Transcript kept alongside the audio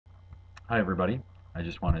Hi everybody. I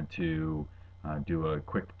just wanted to do a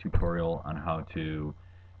quick tutorial on how to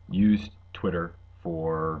use Twitter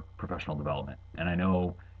for professional development. And I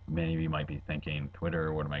know many of you might be thinking,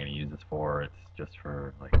 Twitter, what am I going to use this for? It's just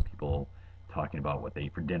for like people talking about what they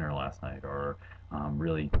ate for dinner last night or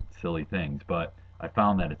really silly things. But I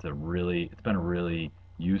found that it's been a really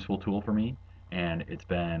useful tool for me, and it's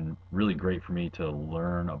been really great for me to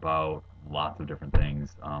learn about lots of different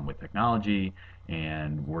things with technology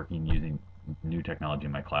and working using new technology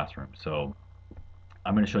in my classroom. So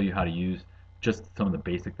I'm going to show you how to use just some of the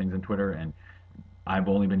basic things in Twitter, and I've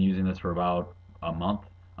only been using this for about a month,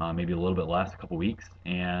 maybe a little bit less, a couple weeks,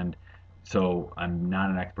 and so I'm not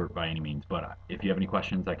an expert by any means. But if you have any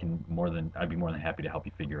questions, I'd be more than happy to help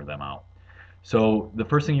you figure them out. So the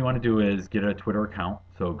first thing you want to do is get a Twitter account.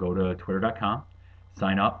 So go to twitter.com,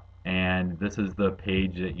 sign up, and this is the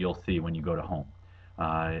page that you'll see when you go to home.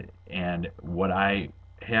 And what I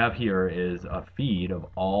have here is a feed of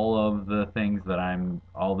all the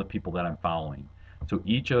people that I'm following. So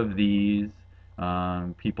each of these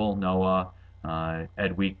people, Noah,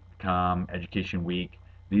 Ed Week, Education Week,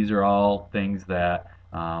 these are all things that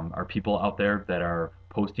are people out there that are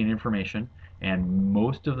posting information. And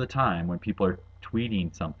most of the time, when people are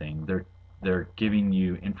tweeting something, they're giving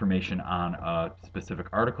you information on a specific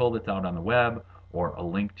article that's out on the web or a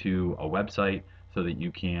link to a website so that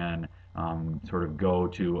you can sort of go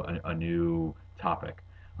to a new topic.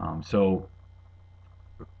 So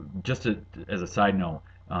just as a side note,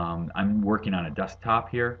 I'm working on a desktop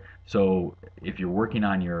here. So if you're working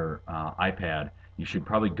on your iPad, you should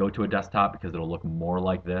probably go to a desktop because it'll look more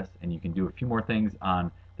like this, and you can do a few more things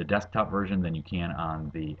on the desktop version than you can on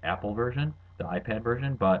the Apple version, the iPad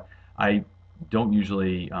version. But I don't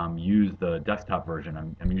usually use the desktop version.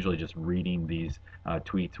 I'm usually just reading these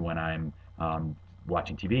tweets when I'm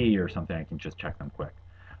watching TV or something. I can just check them quick.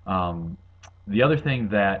 Um, the other thing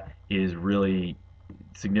that is really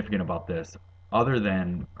significant about this, other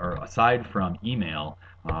than or aside from email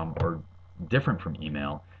or different from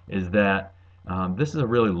email, is that this is a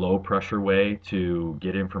really low pressure way to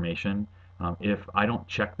get information. If I don't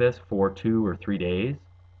check this for 2 or 3 days,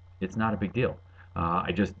 it's not a big deal.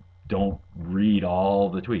 I just don't read all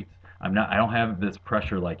the tweets. I don't have this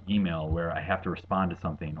pressure like email where I have to respond to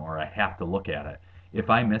something or I have to look at it. If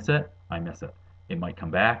I miss it, I miss it. It might come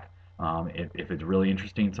back. If it's really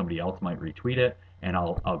interesting, somebody else might retweet it, and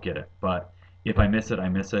I'll get it. But if I miss it, I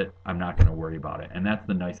miss it. I'm not going to worry about it. And that's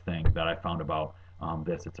the nice thing that I found about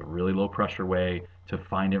this. It's a really low pressure way to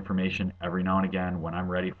find information every now and again. When I'm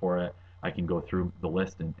ready for it, I can go through the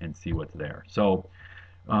list and see what's there. So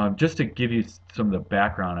just to give you some of the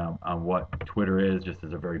background on what Twitter is, just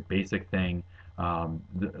as a very basic thing,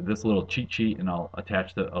 this little cheat sheet, and I'll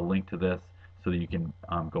attach a link to this so that you can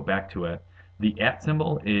go back to it. The @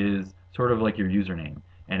 symbol is sort of like your username,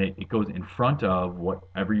 and it goes in front of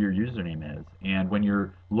whatever your username is. And when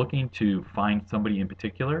you're looking to find somebody in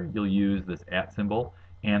particular, you'll use this @ symbol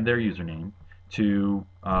and their username to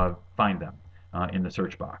find them in the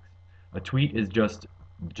search box. A tweet is just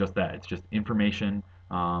that. It's just information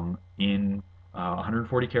in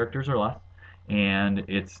 140 characters or less, and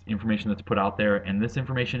it's information that's put out there, and this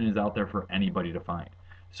information is out there for anybody to find.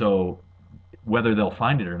 So whether they'll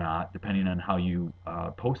find it or not, depending on how you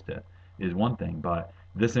post it, is one thing, but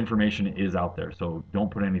this information is out there, so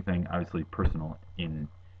don't put anything obviously personal in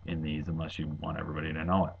these unless you want everybody to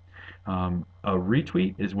know it. A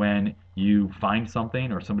retweet is when you find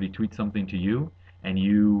something or somebody tweets something to you and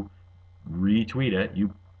you retweet it,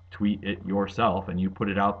 you tweet it yourself and you put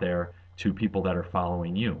it out there to people that are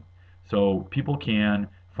following you. So people can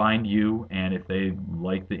find you, and if they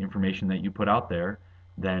like the information that you put out there,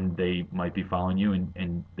 then they might be following you,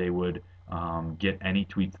 and they would get any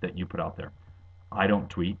tweets that you put out there. I don't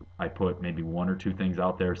tweet. I put maybe one or two things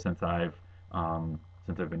out there since I've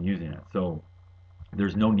been using it. So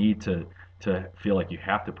there's no need to feel like you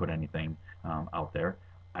have to put anything out there.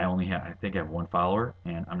 I think I have one follower,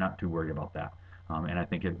 and I'm not too worried about that. And I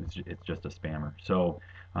think it's just a spammer. So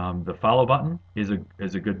the follow button is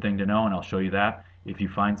a good thing to know, and I'll show you that. If you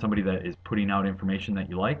find somebody that is putting out information that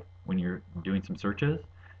you like when you're doing some searches,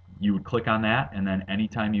 you would click on that, and then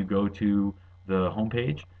anytime you go to the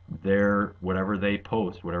homepage, whatever they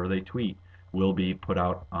post, whatever they tweet, will be put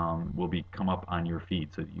out, will be come up on your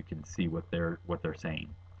feed so that you can see what they're saying.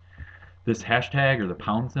 This hashtag or the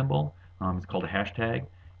pound symbol is called a hashtag,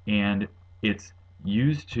 and it's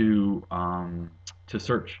used to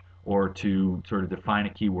search or to sort of define a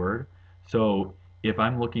keyword. So if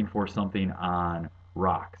I'm looking for something on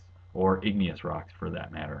rocks or igneous rocks for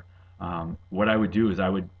that matter, what I would do is I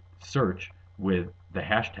would search with the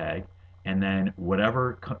hashtag, and then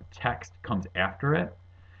whatever text comes after it,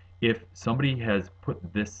 if somebody has put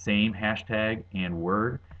this same hashtag and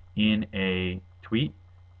word in a tweet,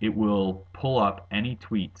 it will pull up any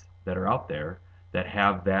tweets that are out there that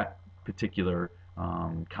have that particular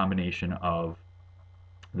combination of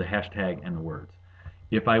the hashtag and the words.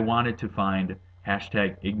 If I wanted to find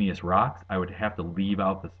hashtag igneous rocks, I would have to leave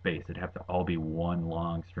out the space. It'd have to all be one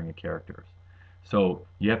long string of characters. So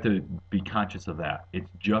you have to be conscious of that. It's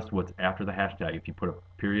just what's after the hashtag. If you put a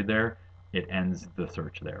period there, it ends the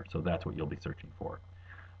search there. So that's what you'll be searching for.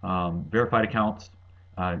 Verified accounts,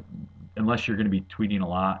 uh, unless you're going to be tweeting a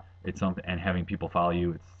lot, it's something, and having people follow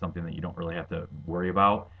you, it's something that you don't really have to worry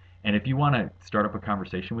about. And if you want to start up a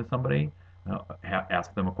conversation with somebody,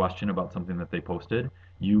 ask them a question about something that they posted,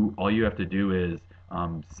 all you have to do is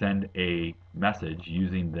send a message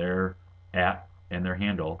using their at and their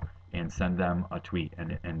handle, and send them a tweet,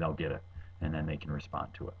 and they'll get it, and then they can respond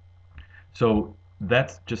to it. So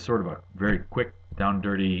that's just sort of a very quick, down and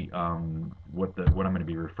dirty what I'm going to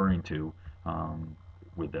be referring to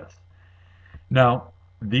with this. Now,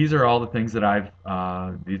 these are all the things that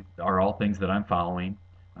these are all things that I'm following.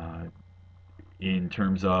 Uh, in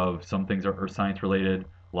terms of some things are science related,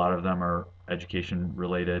 a lot of them are education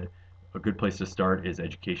related. A good place to start is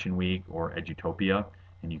Education Week or Edutopia,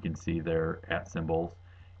 and you can see their at symbols.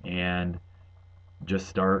 And just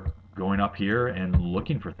start going up here and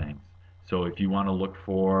looking for things. So if you want to look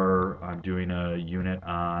for, I'm doing a unit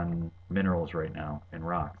on minerals right now and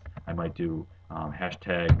rocks. I might do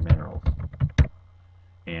hashtag minerals,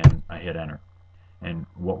 and I hit enter. And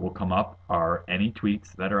what will come up are any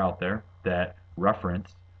tweets that are out there that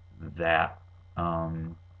reference that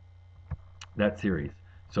that series.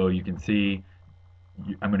 So you can see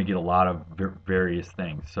I'm going to get a lot of various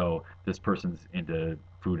things. So this person's into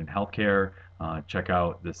food and healthcare. Check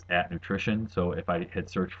out this at nutrition. So if I had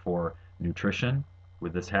searched for nutrition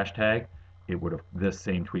with this hashtag, this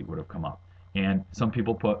same tweet would have come up. And some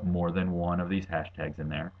people put more than one of these hashtags in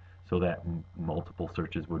there so that multiple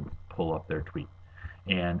searches would pull up their tweet.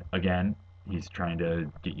 And again, he's trying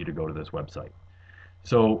to get you to go to this website.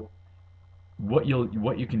 So what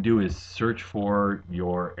you can do is search for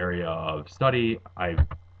your area of study.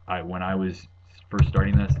 When I was first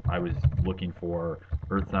starting this, I was looking for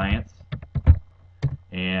earth science,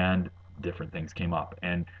 and different things came up.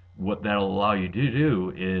 And what that'll allow you to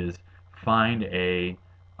do is find an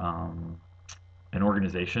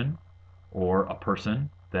organization or a person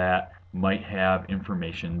that might have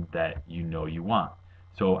information that you want.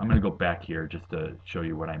 So I'm going to go back here just to show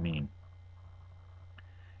you what I mean.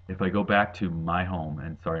 If I go back to my home,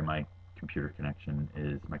 and sorry, my computer's a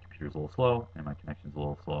little slow, and my connection's a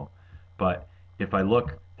little slow. But if I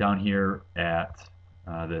look down here at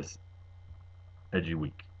this Education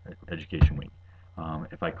Week,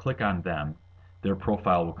 if I click on them, their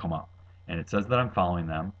profile will come up, and it says that I'm following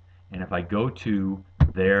them. And if I go to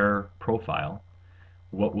their profile,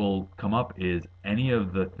 what will come up is any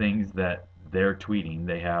of the things that they're tweeting.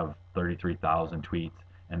 They have 33,000 tweets,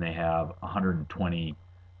 and they have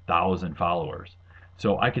 120,000 followers.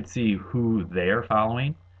 So I could see who they're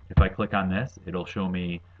following. If I click on this, it'll show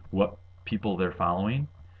me what people they're following.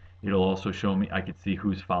 It'll also show me, I could see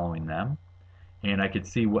who's following them, and I could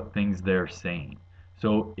see what things they're saying.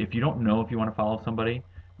 So if you don't know if you want to follow somebody,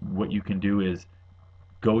 what you can do is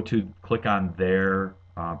click on their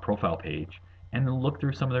profile page, and then look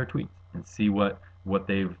through some of their tweets and see what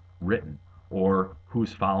they've written or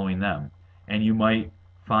who's following them. And you might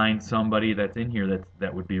find somebody that's in here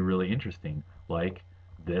that would be really interesting, like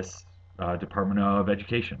this Department of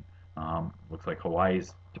Education. Looks like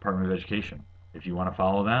Hawaii's Department of Education. If you want to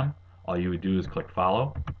follow them, all you would do is click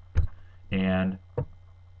follow, and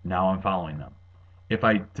now I'm following them. If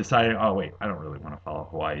I decided, oh wait, I don't really want to follow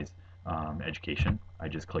Hawaii's education, I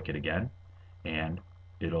just click it again, and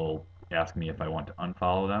it'll ask me if I want to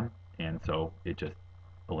unfollow them, and so it just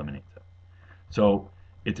eliminates it. So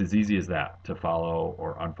it's as easy as that to follow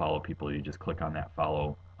or unfollow people. You just click on that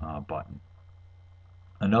follow button.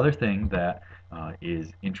 Another thing that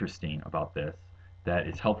is interesting about this, that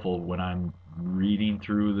is helpful when I'm reading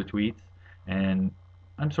through the tweets and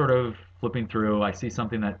I'm sort of flipping through, I see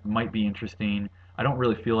something that might be interesting. I don't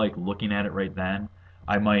really feel like looking at it right then.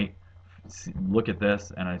 I might look at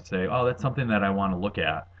this and I say, oh, that's something that I want to look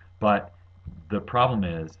at. But the problem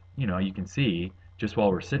is, you can see just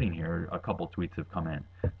while we're sitting here, a couple tweets have come in.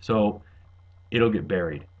 So it'll get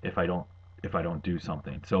buried if I don't do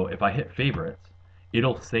something. So if I hit favorites,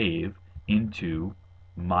 it'll save into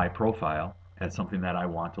my profile as something that I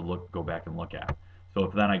want to go back and look at. So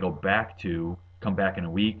if then I come back in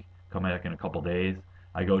a week, come back in a couple days,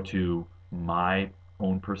 I go to my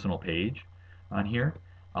own personal page on here,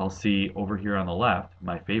 I'll see over here on the left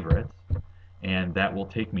my favorites, and that will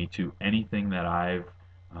take me to anything that I've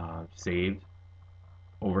saved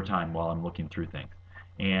over time while I'm looking through things.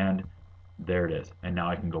 And there it is. And now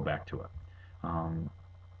I can go back to it. Um,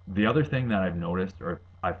 the other thing that I've noticed or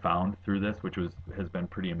I found through this, which has been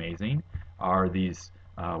pretty amazing, are these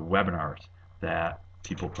webinars that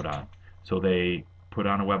people put on. So they put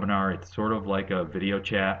on a webinar. It's sort of like a video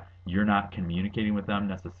chat. You're not communicating with them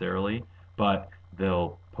necessarily, but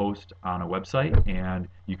they'll post on a website and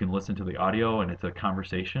you can listen to the audio, and it's a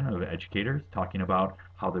conversation of educators talking about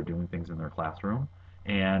how they're doing things in their classroom.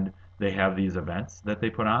 And they have these events that they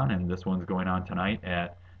put on, and this one's going on tonight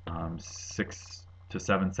at 6 to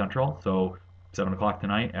 7 Central. So 7 o'clock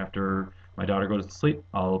tonight, after my daughter goes to sleep,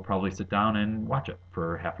 I'll probably sit down and watch it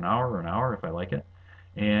for half an hour or an hour if I like it,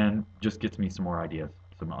 and just gets me some more ideas,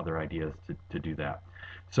 some other ideas to do that.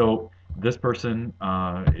 So this person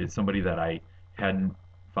is somebody that I hadn't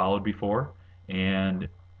followed before, and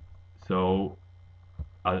so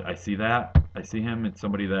I see that. I see him. It's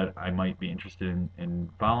somebody that I might be interested in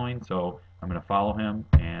following, so I'm going to follow him,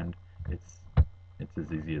 and it's it's as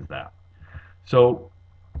easy as that. So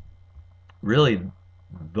really,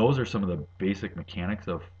 those are some of the basic mechanics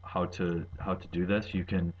of how to do this. You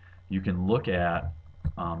can look at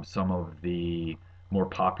some of the more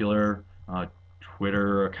popular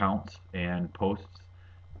Twitter accounts and posts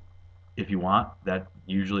if you want. That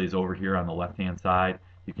usually is over here on the left hand side.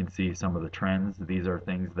 You can see some of the trends. These are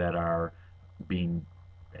things that are being,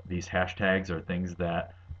 these hashtags are things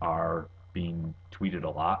that are being tweeted a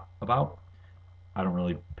lot about. I don't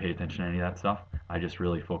really pay attention to any of that stuff. I just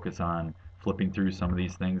really focus on flipping through some of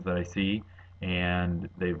these things that I see, and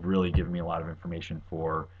they've really given me a lot of information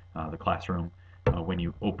for the classroom. When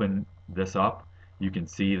you open this up, you can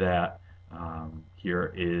see that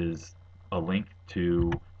here is a link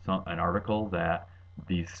to an article that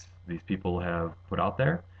these people have put out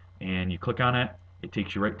there, and you click on it, it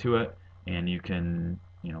takes you right to it, and you can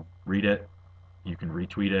read it, you can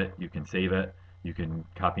retweet it, you can save it, you can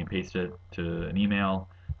copy and paste it to an email,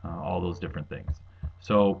 all those different things.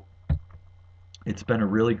 So it's been a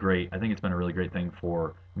really great, I think it's been a really great thing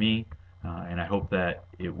for me, and I hope that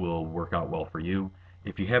it will work out well for you.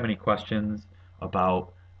 If you have any questions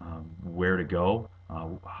about where to go,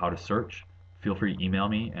 how to search, feel free to email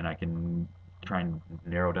me, and I can try and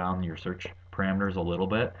narrow down your search parameters a little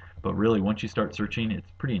bit. But really, once you start searching,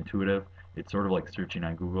 it's pretty intuitive. It's sort of like searching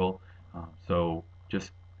on Google. So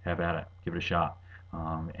just have at it, give it a shot,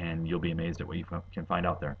 and you'll be amazed at what you can find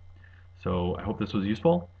out there. So I hope this was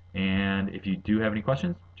useful, and if you do have any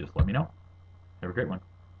questions, just let me know. Have a great one.